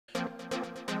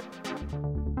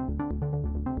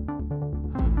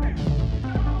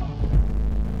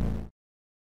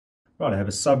Right, I have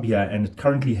a sub here and it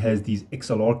currently has these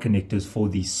XLR connectors for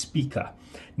the speaker.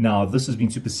 Now this has been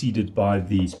superseded by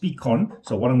the SpeakON,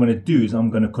 so what I'm going to do is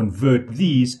I'm going to convert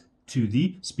these to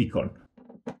the SpeakON.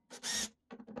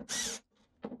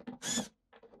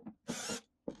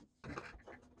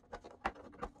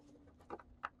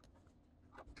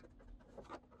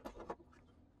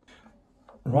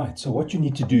 Right, so what you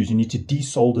need to do is you need to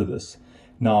desolder this.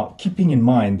 Now, keeping in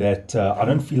mind that I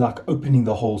don't feel like opening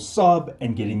the whole sub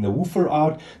and getting the woofer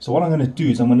out, so what I'm going to do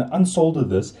is I'm going to unsolder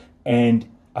this, and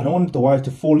I don't want the wire to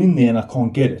fall in there and I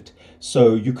can't get it.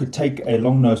 So you could take a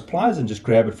long nose pliers and just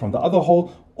grab it from the other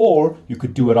hole, or you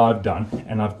could do what I've done,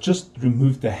 and I've just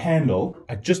removed the handle.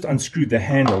 I just unscrewed the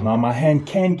handle. Now my hand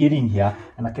can get in here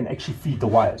and I can actually feed the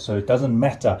wire, so it doesn't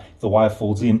matter if the wire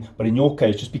falls in, but in your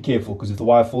case just be careful, because if the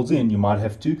wire falls in you might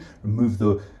have to remove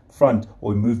the front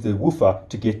or remove the woofer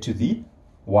to get to the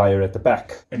wire at the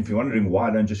back. And if you're wondering why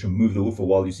I don't just remove the woofer,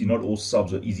 well, you see not all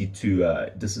subs are easy to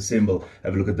disassemble.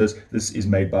 Have a look at this. This is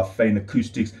made by Fein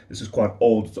Acoustics. This is quite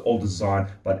old. It's an old design,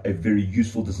 but a very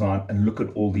useful design. And look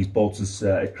at all these bolts.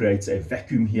 It creates a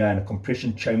vacuum here and a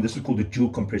compression chamber. This is called a dual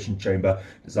compression chamber,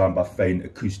 designed by Fein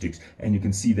Acoustics. And you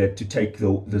can see that to take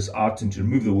this out and to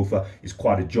remove the woofer is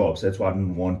quite a job. So that's why I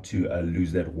didn't want to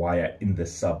lose that wire in the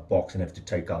sub box and have to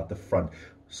take out the front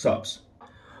subs.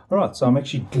 Alright, so I'm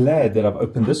actually glad that I've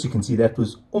opened this. You can see that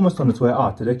was almost on its way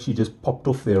out. It actually just popped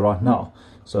off there right now.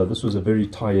 So this was a very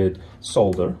tired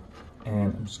solder.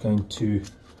 And I'm just going to...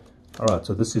 Alright,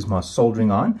 so this is my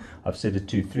soldering iron. I've set it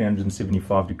to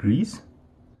 375 degrees.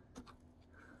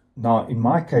 Now, in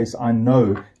my case, I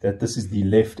know that this is the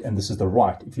left and this is the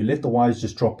right. If you let the wires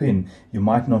just drop in, you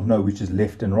might not know which is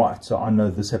left and right. So I know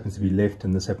this happens to be left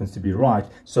and this happens to be right.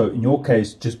 So in your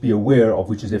case, just be aware of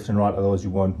which is left and right, otherwise you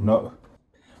won't know.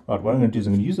 Right, what I'm going to do is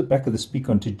I'm going to use the back of the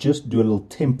SpeakON to just do a little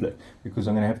template, because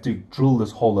I'm going to have to drill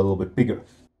this hole a little bit bigger.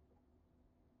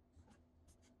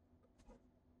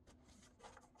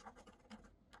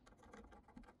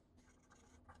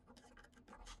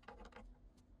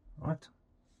 Right.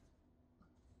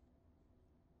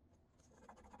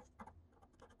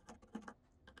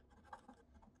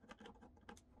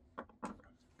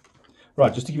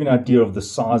 Right, just to give you an idea of the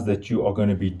size that you are going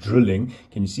to be drilling,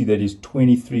 can you see that is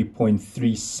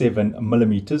 23.37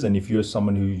 millimeters, and if you're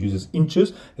someone who uses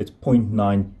inches, it's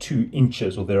 0.92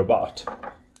 inches or thereabout.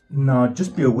 Now,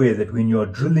 just be aware that when you're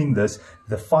drilling this,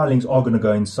 the filings are going to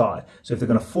go inside. So if they're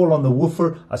going to fall on the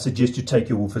woofer, I suggest you take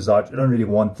your woofers out. You don't really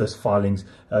want this filings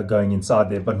going inside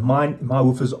there. But my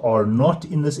woofers are not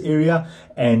in this area,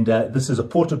 and this is a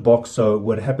ported box. So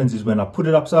what happens is when I put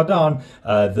it upside down,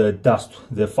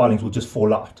 the filings will just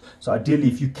fall out. So ideally,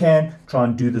 if you can, try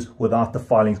and do this without the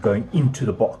filings going into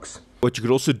the box. What you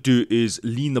could also do is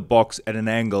lean the box at an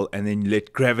angle and then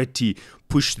let gravity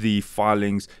push the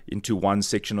filings into one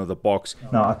section of the box.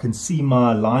 Now I can see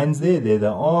my lines there. There they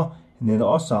are, and there they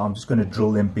are. So I'm just going to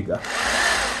drill them bigger.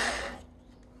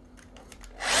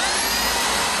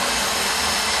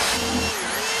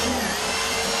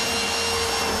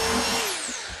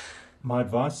 My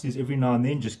advice is every now and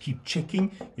then just keep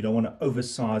checking. You don't want to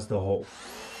oversize the hole.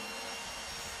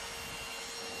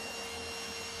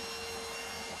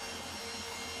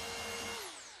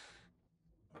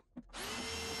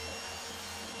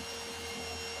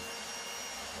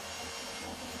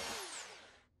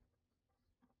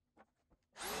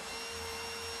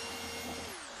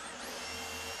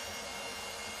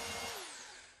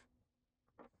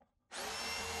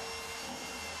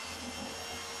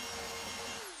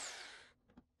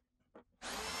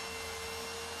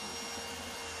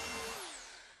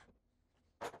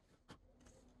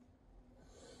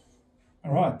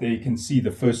 Alright, there you can see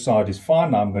the first side is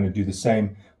fine. Now I'm going to do the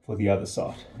same for the other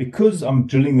side. Because I'm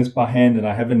drilling this by hand and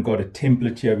I haven't got a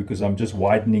template here because I'm just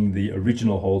widening the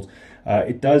original holes,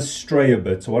 it does stray a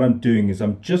bit. So what I'm doing is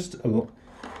I'm just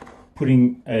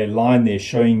putting a line there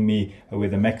showing me where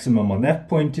the maximum on that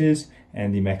point is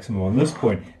and the maximum on this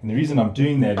point. And the reason I'm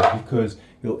doing that is because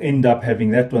you'll end up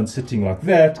having that one sitting like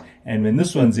that, and when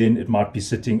this one's in, it might be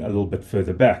sitting a little bit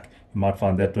further back. You might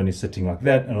find that one is sitting like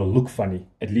that and it'll look funny.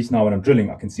 At least now when I'm drilling,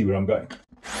 I can see where I'm going.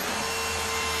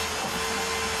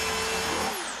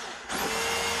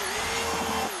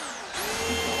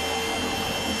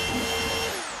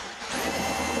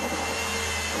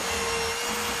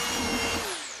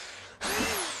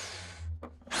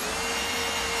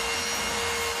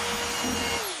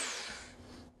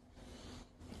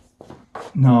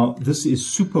 Now this is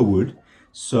super wood,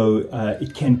 so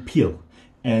it can peel.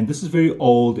 And this is very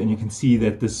old, and you can see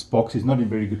that this box is not in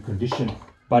very good condition.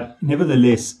 But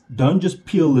nevertheless, don't just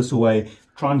peel this away.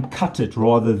 Try and cut it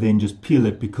rather than just peel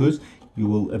it, because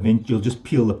you'll just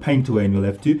peel the paint away, and you'll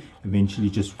have to eventually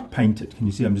just paint it. Can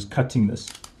you see I'm just cutting this?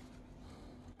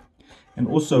 And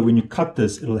also when you cut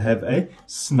this, it'll have a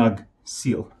snug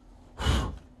seal.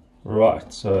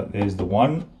 Right, so there's the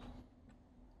one,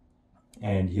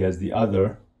 and here's the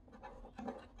other.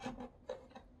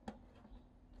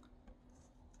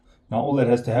 Now all that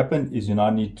has to happen is you now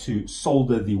need to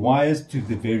solder the wires to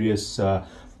the various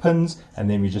pins, and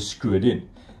then we just screw it in.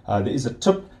 There is a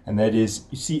tip, and that is,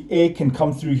 you see air can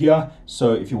come through here,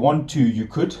 so if you want to, you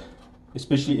could,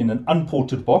 especially in an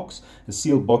unported box, a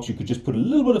sealed box, you could just put a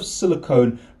little bit of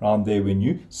silicone around there when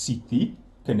you seat the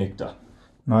connector.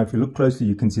 Now if you look closely,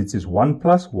 you can see it says 1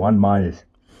 plus, 1 minus.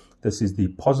 This is the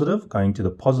positive going to the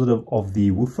positive of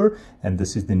the woofer, and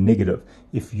this is the negative.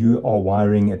 If you are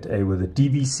wiring it with a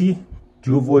DVC,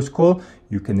 dual voice coil,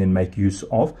 you can then make use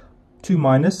of 2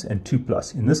 minus and 2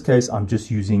 plus. In this case, I'm just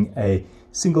using a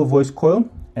single voice coil,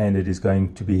 and it is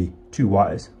going to be 2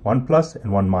 wires, 1 plus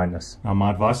and 1 minus. Now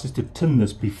my advice is to tin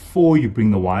this before you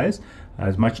bring the wires.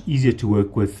 It's much easier to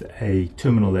work with a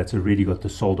terminal that's already got the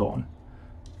solder on.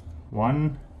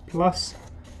 1 plus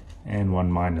and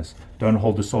 1 minus. Don't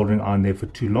hold the soldering iron there for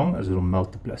too long, as it'll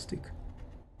melt the plastic.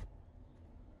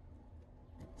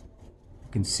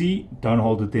 You can see, don't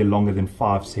hold it there longer than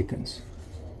 5 seconds.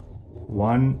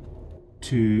 1,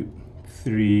 2,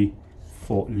 3,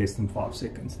 4, less than 5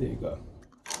 seconds. There you go.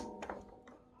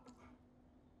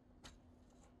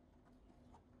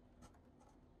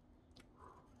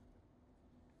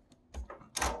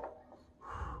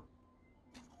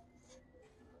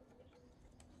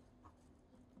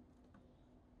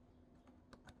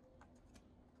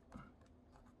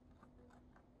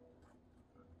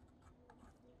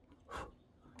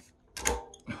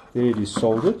 There it is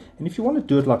soldered, and if you want to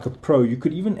do it like a pro, you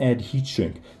could even add heat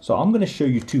shrink. So I'm going to show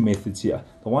you 2 methods here.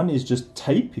 The one is just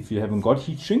tape. If you haven't got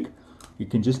heat shrink, you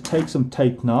can just take some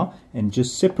tape now and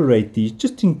just separate these,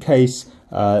 just in case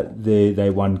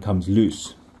one comes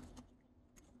loose.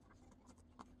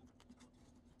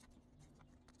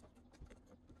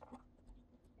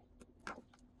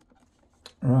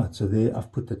 Alright, so there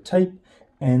I've put the tape,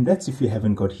 and that's if you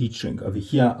haven't got heat shrink. Over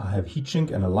here I have heat shrink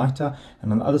and a lighter,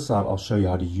 and on the other side I'll show you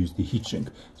how to use the heat shrink.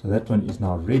 So that one is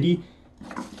now ready.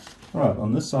 Alright,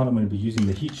 on this side I'm going to be using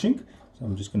the heat shrink. So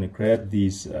I'm just going to grab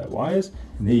these wires,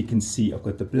 and there you can see I've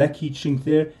got the black heat shrink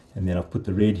there, and then I've put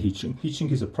the red heat shrink. Heat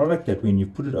shrink is a product that when you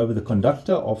put it over the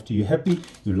conductor, after you're happy,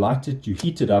 you light it, you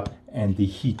heat it up, and the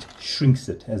heat shrinks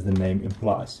it, as the name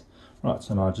implies. Right,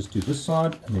 so now I'll just do this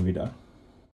side, and then we're done.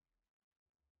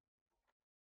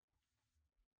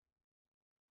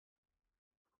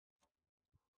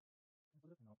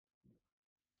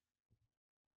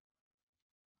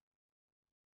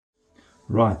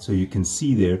 Right, so you can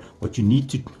see there what you need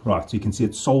to, right, so you can see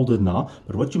it's soldered now,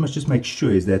 but what you must just make sure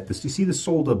is that this, you see the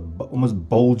solder almost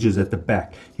bulges at the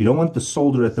back. You don't want the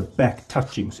solder at the back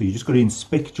touching, so you just got to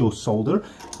inspect your solder.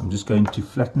 I'm just going to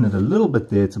flatten it a little bit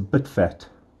there, it's a bit fat.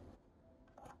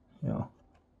 Yeah.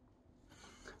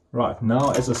 Right,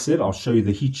 now as I said, I'll show you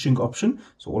the heat shrink option.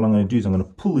 So all I'm going to do is I'm going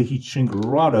to pull the heat shrink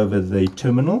right over the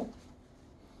terminal.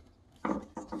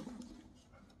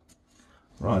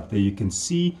 Right, there you can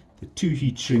see the 2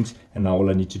 heat shrinks, and now all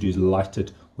I need to do is light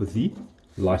it with the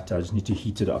lighter. I just need to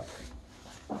heat it up.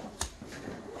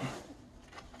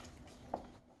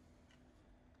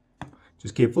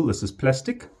 Just careful, this is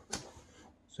plastic,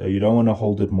 so you don't want to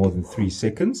hold it more than 3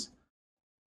 seconds.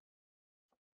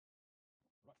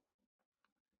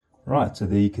 Right, so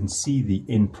there you can see the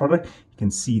end product. You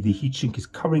can see the heat shrink is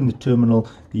covering the terminal.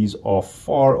 These are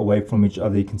far away from each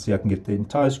other. You can see I can get the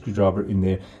entire screwdriver in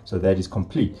there, so that is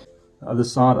complete. The other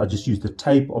side, I just use the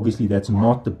tape. Obviously that's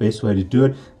not the best way to do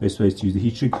it. The best way is to use the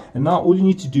heat shrink. And now all you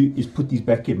need to do is put these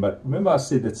back in. But remember I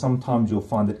said that sometimes you'll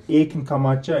find that air can come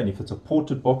out here, and if it's a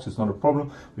ported box it's not a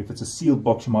problem, but if it's a sealed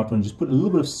box you might want to just put a little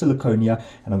bit of silicone here,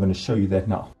 and I'm going to show you that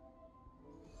now.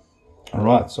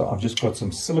 Alright, so I've just got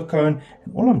some silicone,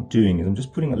 and all I'm doing is I'm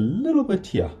just putting a little bit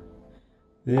here,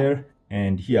 there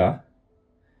and here,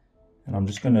 and I'm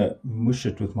just going to mush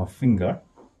it with my finger.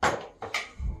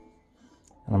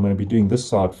 And I'm going to be doing this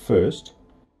side first,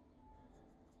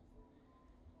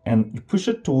 and you push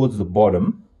it towards the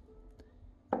bottom.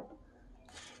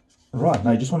 Right,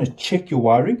 now you just want to check your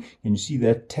wiring, and you see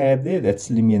that tab there, that's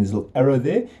telling me, and there's a little arrow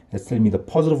there, that's telling me the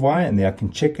positive wire, and there I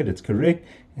can check it, it's correct.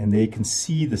 And there you can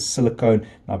see the silicone.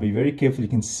 Now be very careful, you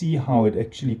can see how it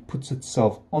actually puts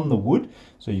itself on the wood,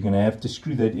 so you're going to have to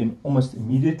screw that in almost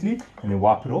immediately, and then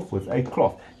wipe it off with a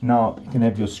cloth. Now you can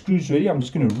have your screws ready. I'm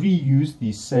just going to reuse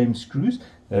these same screws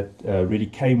that already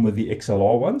came with the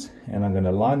XLR ones, and I'm going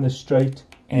to line this straight.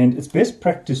 And it's best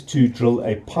practice to drill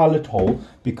a pilot hole,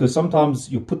 because sometimes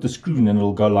you put the screw in and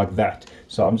it'll go like that.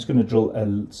 So I'm just going to drill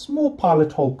a small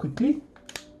pilot hole quickly.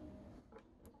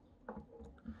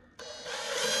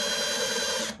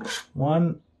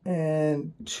 1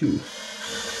 and 2.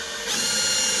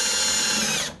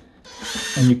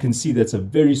 And you can see that's a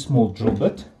very small drill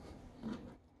bit.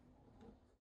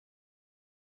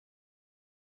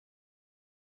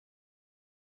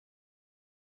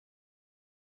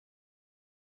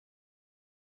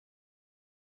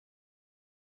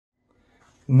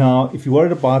 Now, if you're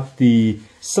worried about the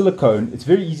silicone, it's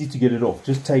very easy to get it off.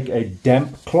 Just take a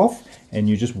damp cloth and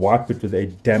you just wipe it with a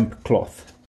damp cloth.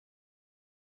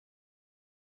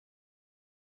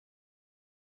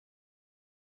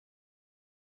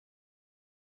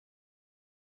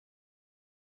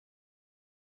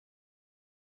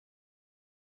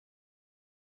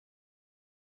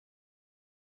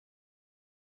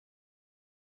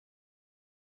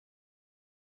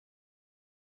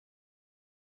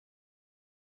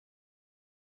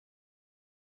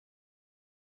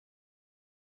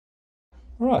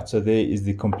 Alright, so there is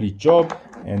the complete job,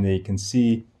 and there you can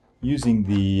see using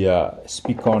the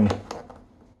SpeakON.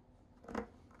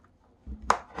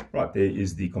 Right, there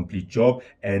is the complete job.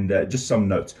 And just some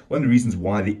notes. One of the reasons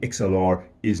why the XLR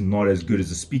is not as good as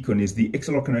the SpeakON is the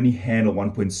XLR can only handle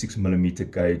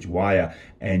 1.6mm gauge wire,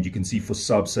 and you can see for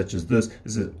subs such as this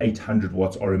is 800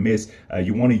 watts RMS.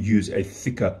 You want to use a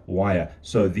thicker wire,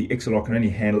 so the XLR can only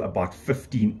handle about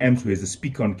 15 amps, whereas the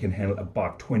SpeakON can handle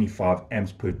about 25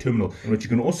 amps per terminal. And what you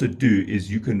can also do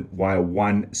is you can wire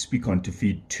one SpeakON to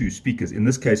feed 2 speakers. In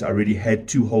this case, I already had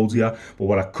 2 holes here, but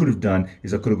what I could have done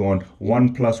is I could have gone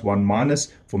 1 plus 1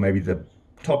 minus for maybe the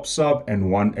top sub, and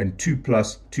 1 and 2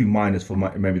 plus 2 minus for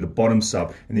maybe the bottom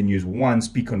sub, and then use one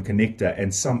SpeakON connector.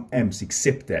 And some amps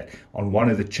accept that. On one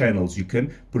of the channels you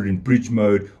can put it in bridge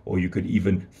mode, or you could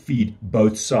even feed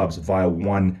both subs via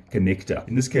one connector.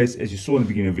 In this case, as you saw in the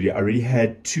beginning of the video, I already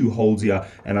had 2 holes here,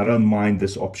 and I don't mind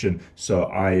this option, so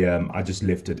I just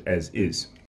left it as is.